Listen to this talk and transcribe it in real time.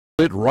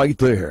It right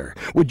there.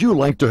 Would you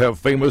like to have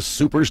famous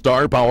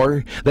superstar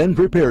power? Then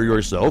prepare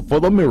yourself for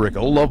the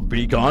miracle of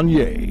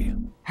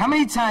KanYe. How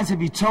many times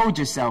have you told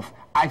yourself,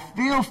 I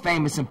feel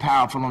famous and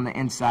powerful on the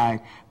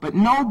inside, but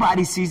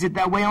nobody sees it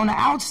that way on the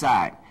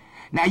outside?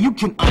 Now you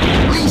can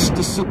unleash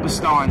the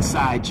superstar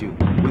inside you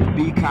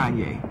with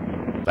KanYe.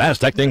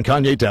 Fast-acting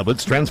KanYe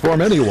tablets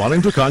transform anyone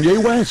into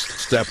KanYe West.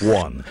 Step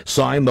 1.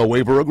 Sign the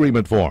waiver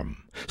agreement form.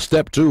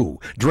 Step 2.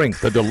 Drink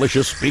the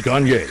delicious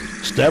KanYe.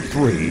 Step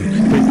 3.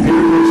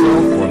 Prepare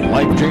yourself for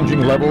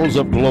life-changing levels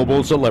of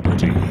global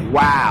celebrity.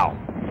 Wow,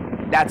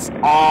 that's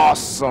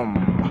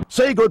awesome.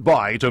 Say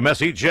goodbye to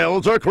messy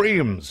gels or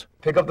creams.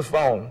 Pick up the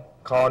phone.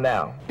 Call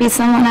now. Be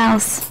someone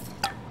else.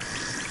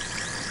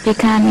 Be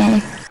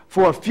KanYe.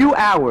 For a few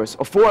hours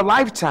or for a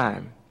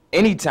lifetime,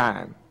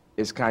 anytime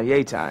is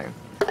KanYe time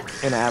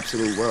in the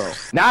absolute world.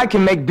 Now I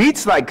can make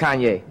beats like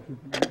KanYe.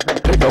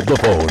 Pick up the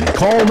phone.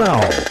 Call now.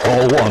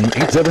 Call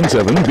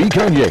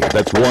 1-877-KanYe.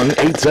 That's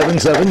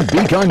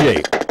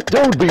 1-877-KanYe.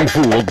 Don't be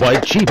fooled by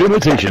cheap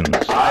imitations.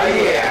 Oh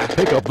yeah.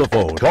 Pick up the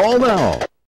phone. Call now.